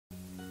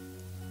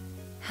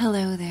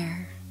Hello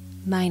there.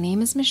 My name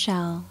is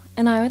Michelle,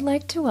 and I would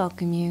like to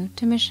welcome you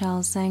to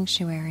Michelle's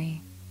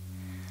Sanctuary.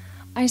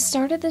 I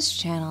started this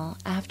channel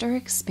after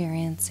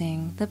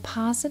experiencing the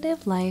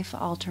positive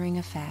life-altering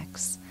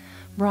effects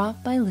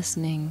brought by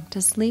listening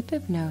to sleep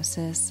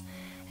hypnosis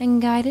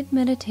and guided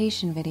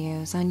meditation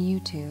videos on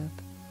YouTube.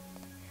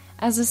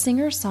 As a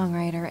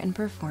singer-songwriter and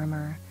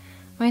performer,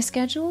 my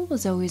schedule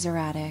was always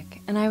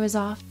erratic, and I was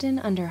often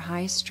under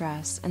high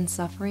stress and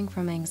suffering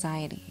from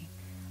anxiety.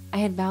 I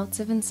had bouts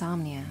of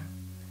insomnia.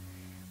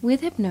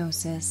 With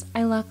hypnosis,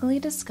 I luckily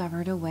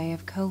discovered a way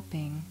of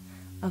coping,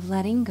 of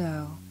letting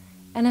go,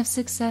 and of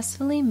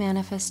successfully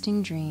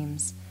manifesting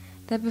dreams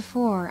that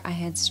before I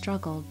had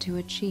struggled to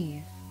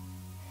achieve.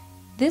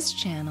 This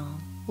channel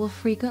will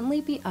frequently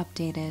be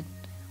updated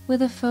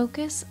with a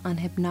focus on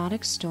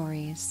hypnotic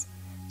stories,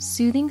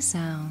 soothing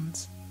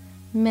sounds,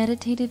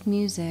 meditative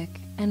music,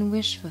 and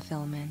wish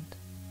fulfillment.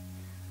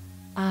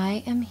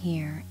 I am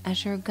here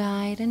as your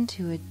guide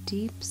into a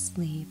deep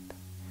sleep,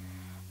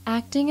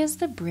 acting as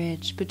the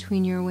bridge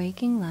between your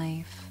waking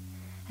life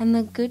and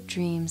the good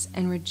dreams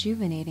and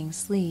rejuvenating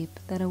sleep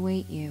that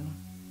await you.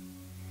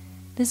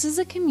 This is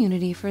a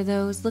community for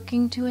those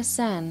looking to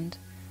ascend,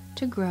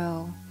 to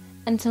grow,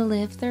 and to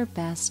live their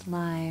best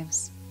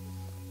lives.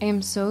 I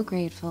am so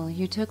grateful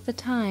you took the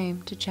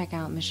time to check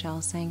out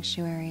Michelle's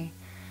Sanctuary,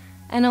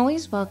 and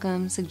always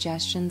welcome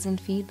suggestions and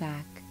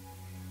feedback.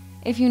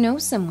 If you know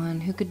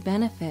someone who could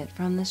benefit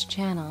from this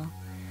channel,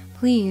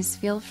 please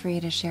feel free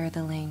to share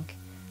the link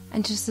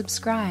and to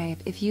subscribe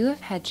if you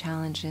have had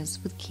challenges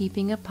with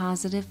keeping a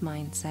positive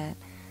mindset,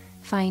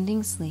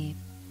 finding sleep,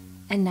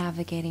 and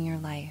navigating your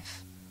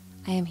life.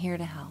 I am here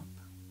to help.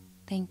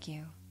 Thank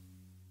you.